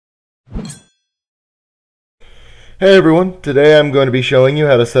Hey everyone, today I'm going to be showing you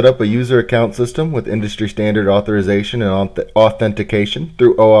how to set up a user account system with industry standard authorization and authentication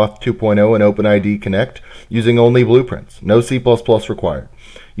through OAuth 2.0 and OpenID Connect using only blueprints, no C++ required.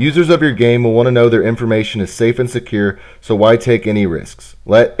 Users of your game will want to know their information is safe and secure, so why take any risks?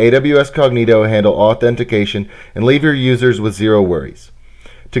 Let AWS Cognito handle authentication and leave your users with zero worries.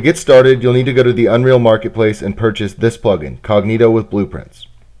 To get started, you'll need to go to the Unreal Marketplace and purchase this plugin, Cognito with Blueprints.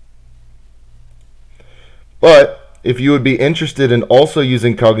 But if you would be interested in also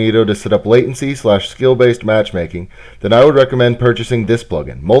using Cognito to set up latency/skill-based matchmaking, then I would recommend purchasing this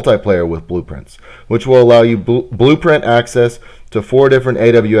plugin, Multiplayer with Blueprints, which will allow you blueprint access to 4 different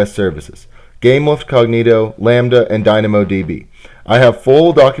AWS services: GameLift, Cognito, Lambda, and DynamoDB. I have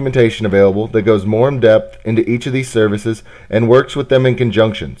full documentation available that goes more in depth into each of these services and works with them in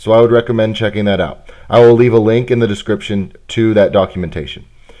conjunction, so I would recommend checking that out. I will leave a link in the description to that documentation.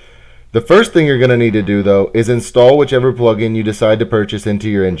 The first thing you're going to need to do, though, is install whichever plugin you decide to purchase into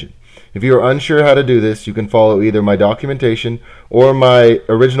your engine. If you are unsure how to do this, you can follow either my documentation or my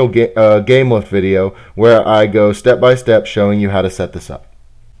original GameLift video where I go step by step showing you how to set this up.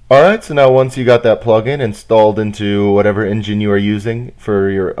 Alright, so now once you got that plugin installed into whatever engine you are using for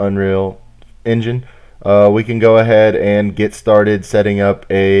your Unreal engine, we can go ahead and get started setting up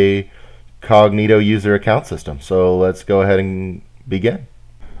a Cognito user account system. So let's go ahead and begin.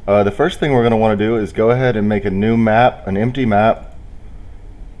 The first thing we're going to want to do is go ahead and make a new map, an empty map,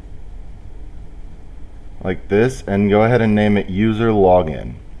 like this, and go ahead and name it user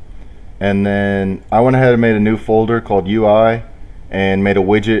login. And then I went ahead and made a new folder called UI and made a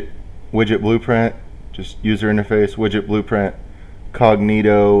widget blueprint, just user interface, widget blueprint,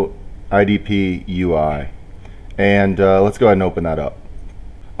 Cognito IDP UI. And let's go ahead and open that up.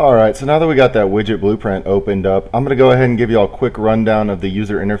 Alright, so now that we got that widget blueprint opened up, I'm going to go ahead and give you all a quick rundown of the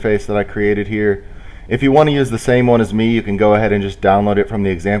user interface that I created here. If you want to use the same one as me, you can go ahead and just download it from the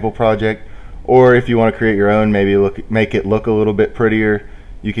example project, or if you want to create your own, maybe make it look a little bit prettier,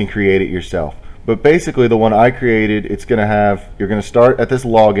 you can create it yourself. But basically the one I created, it's going to have, you're going to start at this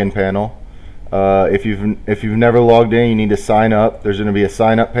login panel. If you've never logged in, you need to sign up. There's going to be a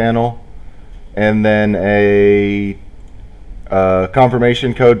sign up panel, and then a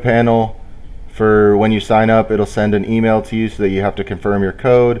confirmation code panel for when you sign up. It'll send an email to you so that you have to confirm your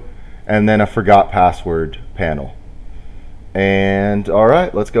code, and then a forgot password panel. And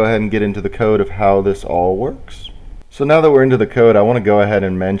alright, let's go ahead and get into the code of how this all works. So now that we're into the code, I want to go ahead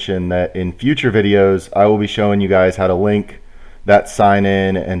and mention that in future videos I will be showing you guys how to link that sign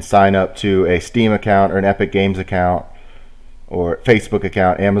in and sign up to a Steam account or an Epic Games account or Facebook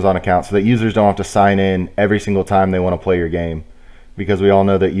account, Amazon account, so that users don't have to sign in every single time they want to play your game, because we all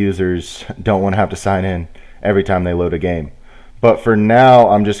know that users don't want to have to sign in every time they load a game. But for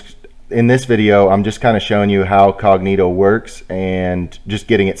now, in this video, I'm just kind of showing you how Cognito works and just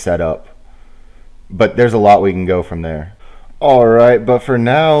getting it set up. But there's a lot we can go from there. Alright, but for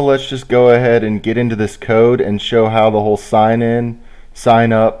now, let's just go ahead and get into this code and show how the whole sign in,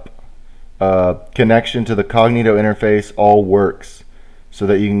 sign up, connection to the Cognito interface all works, so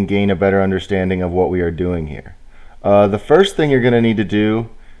that you can gain a better understanding of what we are doing here. The first thing you're going to need to do,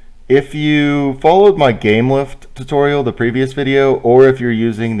 if you followed my GameLift tutorial, the previous video, or if you're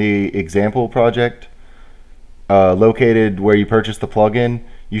using the example project located where you purchased the plugin,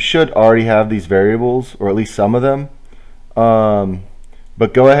 you should already have these variables, or at least some of them.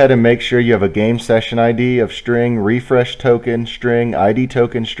 But go ahead and make sure you have a game session ID of string, refresh token string, ID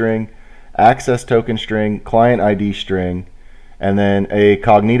token string, access token string, client ID string, and then a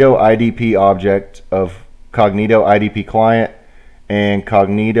Cognito IDP object of Cognito IDP client and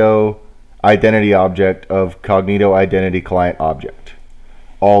Cognito identity object of Cognito identity client object,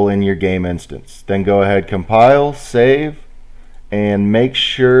 all in your game instance. Then go ahead, compile, save, and make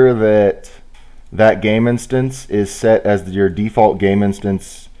sure that that game instance is set as your default game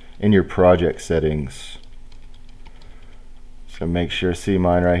instance in your project settings. So make sure, see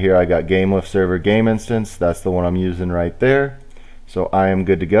mine right here, I got GameLift server game instance, that's the one I'm using right there. So I am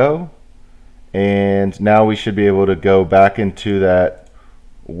good to go. And now we should be able to go back into that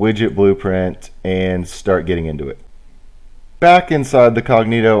widget blueprint and start getting into it. Back inside the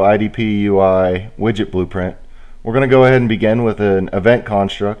Cognito IDP UI widget blueprint, we're going to go ahead and begin with an event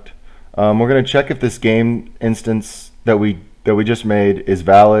construct. We're going to check if this game instance that we just made is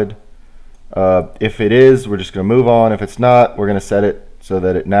valid. If it is, we're just going to move on. If it's not, we're going to set it so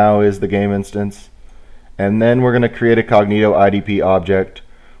that it now is the game instance. And then we're going to create a Cognito IDP object,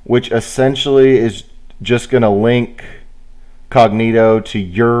 which essentially is just going to link Cognito to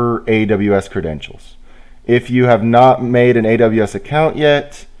your AWS credentials. If you have not made an AWS account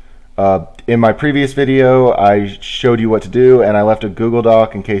yet, In my previous video, I showed you what to do, and I left a Google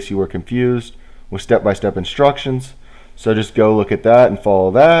Doc in case you were confused with step-by-step instructions. So just go look at that and follow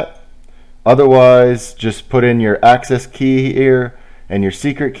that. Otherwise, just put in your access key here and your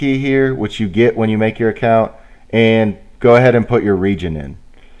secret key here, which you get when you make your account, and go ahead and put your region in.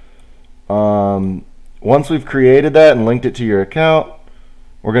 Once we've created that and linked it to your account,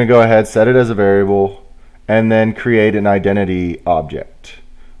 we're going to go ahead, set it as a variable, and then create an identity object,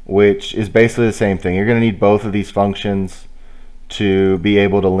 which is basically the same thing. You're going to need both of these functions to be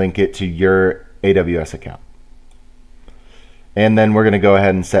able to link it to your AWS account. And then we're going to go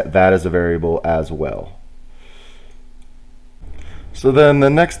ahead and set that as a variable as well. So then the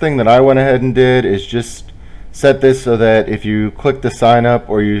next thing that I went ahead and did is just set this so that if you click to sign up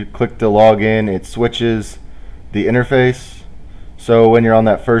or you click to log in, it switches the interface. So when you're on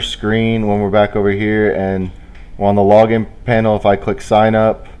that first screen, when we're back over here and we're on the login panel, if I click sign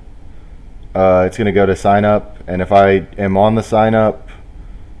up, it's going to go to sign up. And if I am on the sign up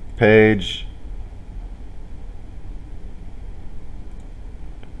page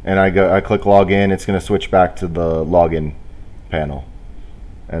and I click login, it's going to switch back to the login panel.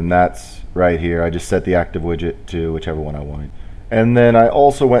 And that's right here. I just set the active widget to whichever one I wanted. And then I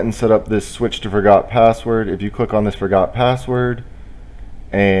also went and set up this switch to forgot password. If you click on this forgot password,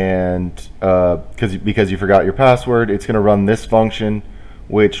 and because you forgot your password, it's going to run this function,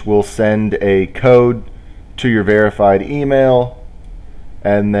 which will send a code to your verified email.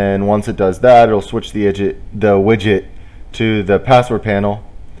 And then once it does that, it'll switch the widget to the password panel,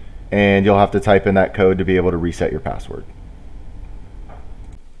 and you'll have to type in that code to be able to reset your password.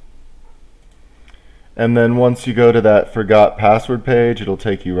 And then once you go to that forgot password page, it'll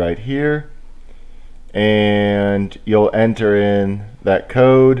take you right here, and you'll enter in that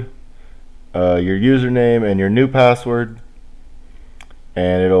code, your username and your new password,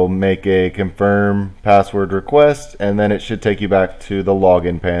 and it'll make a confirm password request, and then it should take you back to the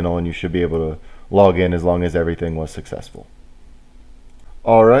login panel, and you should be able to log in as long as everything was successful.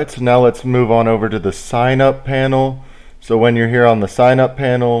 Alright, so now let's move on over to the sign up panel. So when you're here on the sign up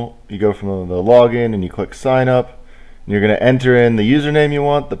panel, you go from the login and you click sign up, and you're going to enter in the username you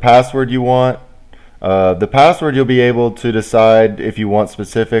want, the password you want. The password, you'll be able to decide if you want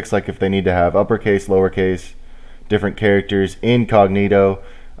specifics, like if they need to have uppercase, lowercase, different characters in Cognito.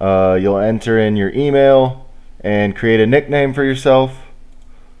 You'll enter in your email and create a nickname for yourself.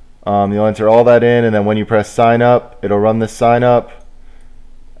 You'll enter all that in, and then when you press sign up, it'll run this sign up.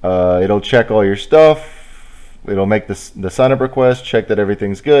 It'll check all your stuff. It'll make the sign up request, check that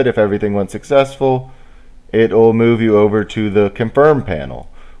everything's good. If everything went successful, it'll move you over to the confirm panel,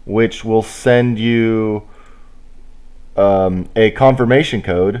 which will send you a confirmation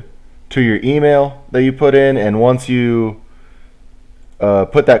code to your email that you put in. And once you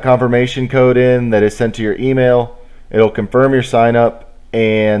put that confirmation code in that is sent to your email, it'll confirm your sign up,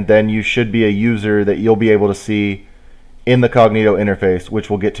 and then you should be a user that you'll be able to see in the Cognito interface, which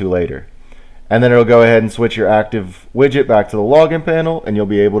we'll get to later. And then it'll go ahead and switch your active widget back to the login panel, and you'll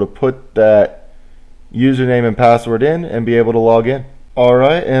be able to put that username and password in and be able to log in.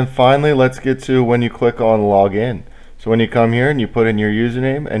 Alright, and finally let's get to when you click on login. So when you come here and you put in your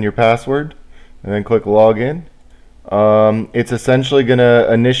username and your password and then click login, it's essentially going to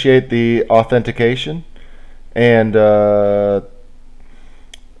initiate the authentication, and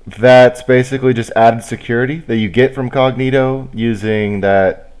that's basically just added security that you get from Cognito using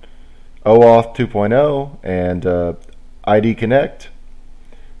that OAuth 2.0 and ID Connect.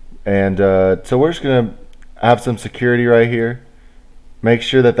 And so we're just going to have some security right here. Make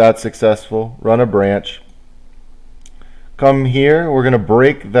sure that that's successful. Run a branch. Come here, we're going to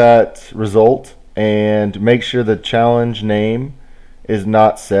break that result and make sure the challenge name is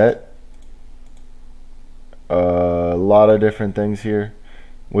not set. A lot of different things here.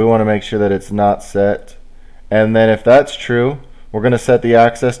 We want to make sure that it's not set. And then if that's true, we're going to set the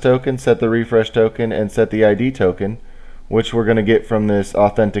access token, set the refresh token, and set the ID token, which we're going to get from this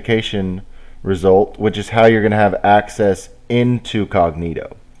authentication result, which is how you're going to have access into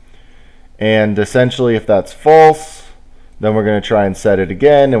Cognito. And essentially, if that's false, then we're going to try and set it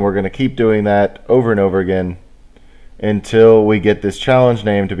again, and we're going to keep doing that over and over again until we get this challenge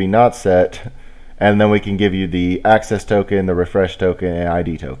name to be not set, and then we can give you the access token, the refresh token, and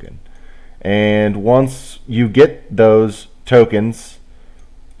ID token. And once you get those tokens,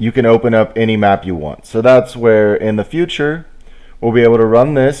 you can open up any map you want. So that's where in the future we'll be able to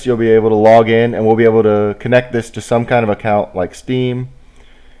run this. You'll be able to log in, and we'll be able to connect this to some kind of account like Steam,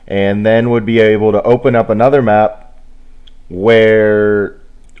 and then would be able to open up another map where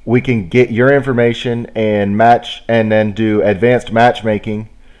we can get your information and match, and then do advanced matchmaking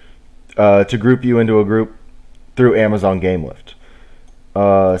to group you into a group through Amazon GameLift.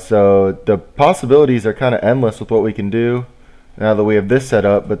 So the possibilities are kind of endless with what we can do now that we have this set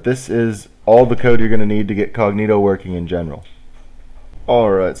up, but this is all the code you're going to need to get Cognito working in general.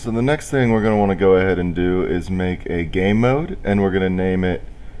 Alright, so the next thing we're going to want to go ahead and do is make a game mode, and we're going to name it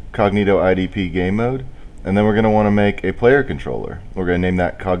Cognito IDP Game Mode, and then we're going to want to make a player controller. We're going to name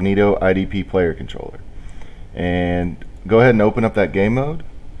that Cognito IDP Player Controller. And go ahead and open up that game mode,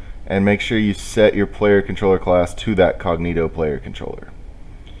 and make sure you set your player controller class to that Cognito player controller.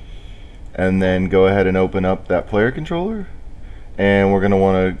 And then go ahead and open up that player controller, and we're going to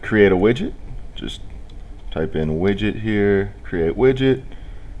want to create a widget. Just type in widget here, create widget,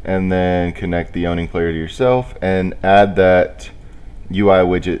 and then connect the owning player to yourself and add that UI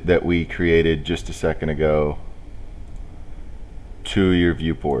widget that we created just a second ago to your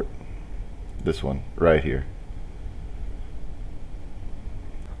viewport. This one right here.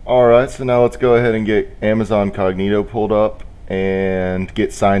 Alright, so now let's go ahead and get Amazon Cognito pulled up and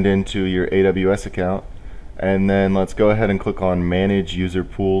get signed into your AWS account, and then let's go ahead and click on Manage User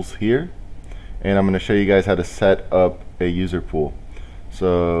Pools here, and I'm going to show you guys how to set up a user pool.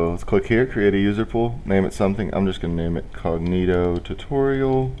 So let's click here, create a user pool, name it something. I'm just going to name it Cognito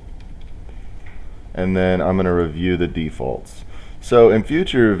Tutorial, and then I'm going to review the defaults. So in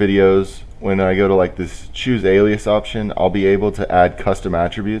future videos, when I go to like this choose alias option, I'll be able to add custom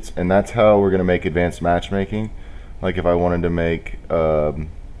attributes, and that's how we're going to make advanced matchmaking. Like if I wanted to make a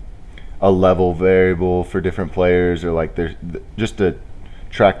level variable for different players, or like just to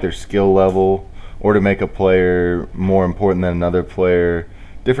track their skill level, or to make a player more important than another player,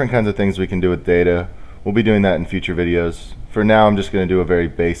 different kinds of things we can do with data. We'll be doing that in future videos. For now, I'm just going to do a very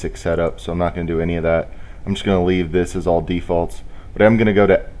basic setup, so I'm not going to do any of that. I'm just going to leave this as all defaults, but I'm going to go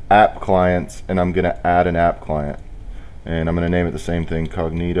to app clients, and I'm going to add an app client, and I'm going to name it the same thing,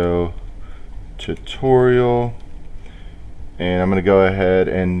 Cognito Tutorial, and I'm going to go ahead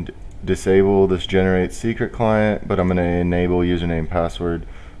and disable this generate secret client, but I'm going to enable username password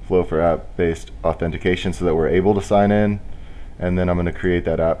flow for app-based authentication so that we're able to sign in, and then I'm going to create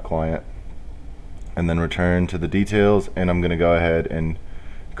that app client and then return to the details, and I'm going to go ahead and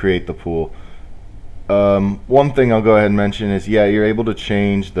create the pool. One thing I'll go ahead and mention is, yeah, you're able to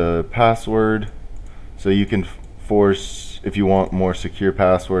change the password, so you can force, if you want more secure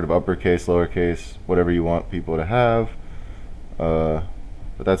password of uppercase, lowercase, whatever you want people to have, but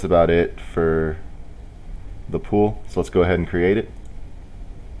that's about it for the pool. So let's go ahead and create it.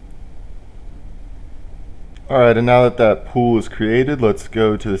 Alright, and now that that pool is created, let's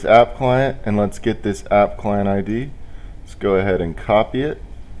go to this app client and let's get this app client ID. Let's go ahead and copy it,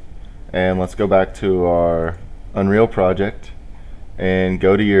 and let's go back to our Unreal project and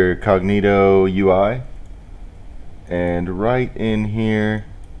go to your Cognito UI, and right in here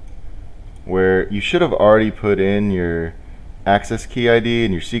where you should have already put in your access key ID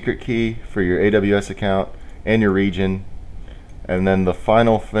and your secret key for your AWS account and your region, and then the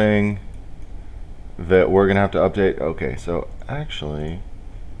final thing that we're gonna have to update. Okay, so actually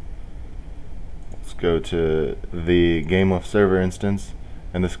let's go to the GameLift server instance,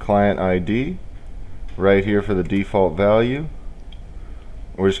 and this client ID right here for the default value,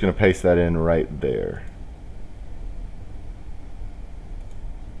 we're just gonna paste that in right there.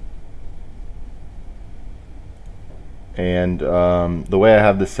 And the way I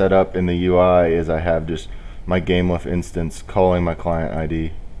have this set up in the UI is I have just my GameLift instance calling my client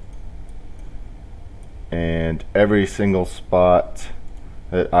ID, and every single spot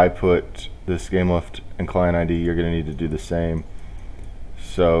that I put this GameLift and client ID, you're going to need to do the same.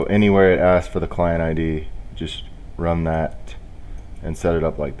 So anywhere it asks for the client ID, just run that and set it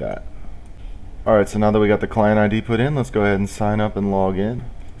up like that. Alright, so now that we got the client ID put in, let's go ahead and sign up and log in.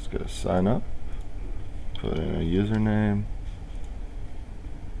 Let's go to sign up, put in a username,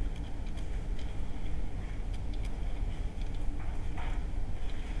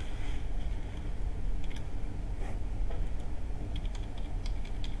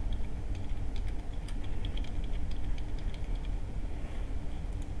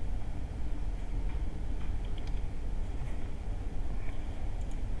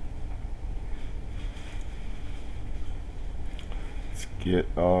 get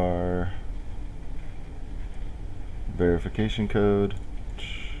our verification code,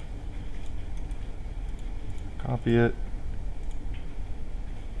 copy it,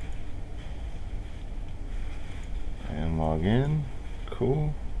 and log in.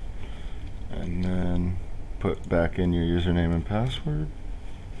 Cool. And then put back in your username and password.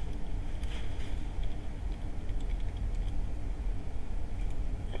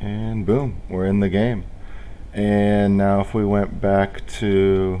 And boom, we're in the game. And now if we went back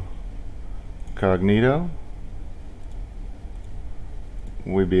to Cognito,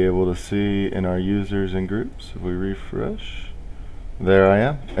 we'll be able to see in our users and groups. If we refresh, there I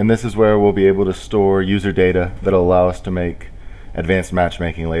am. And this is where we'll be able to store user data that'll allow us to make advanced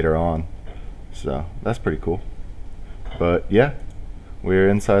matchmaking later on. So that's pretty cool. But yeah, we're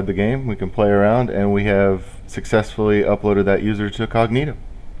inside the game. We can play around, and we have successfully uploaded that user to Cognito.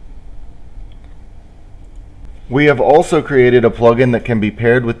 We have also created a plugin that can be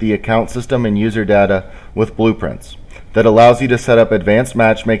paired with the account system and user data with blueprints that allows you to set up advanced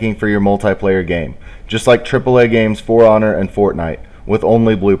matchmaking for your multiplayer game, just like AAA games For Honor and Fortnite, with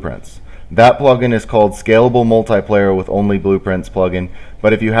only blueprints. That plugin is called Scalable Multiplayer with Only Blueprints plugin,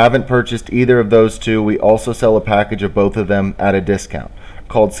 but if you haven't purchased either of those two, we also sell a package of both of them at a discount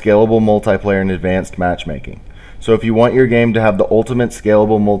called Scalable Multiplayer and Advanced Matchmaking. So if you want your game to have the ultimate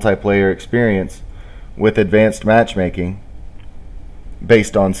scalable multiplayer experience with advanced matchmaking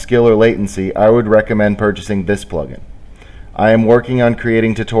based on skill or latency, I would recommend purchasing this plugin. I am working on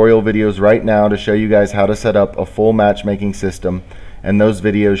creating tutorial videos right now to show you guys how to set up a full matchmaking system, and those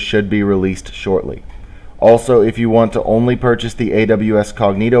videos should be released shortly. Also, if you want to only purchase the AWS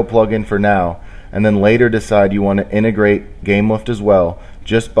Cognito plugin for now, and then later decide you want to integrate GameLift as well,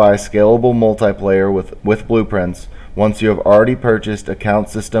 just buy Scalable Multiplayer with blueprints once you have already purchased account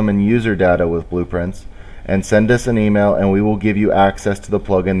system and user data with blueprints, and send us an email and we will give you access to the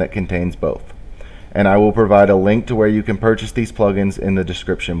plugin that contains both. And I will provide a link to where you can purchase these plugins in the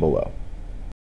description below.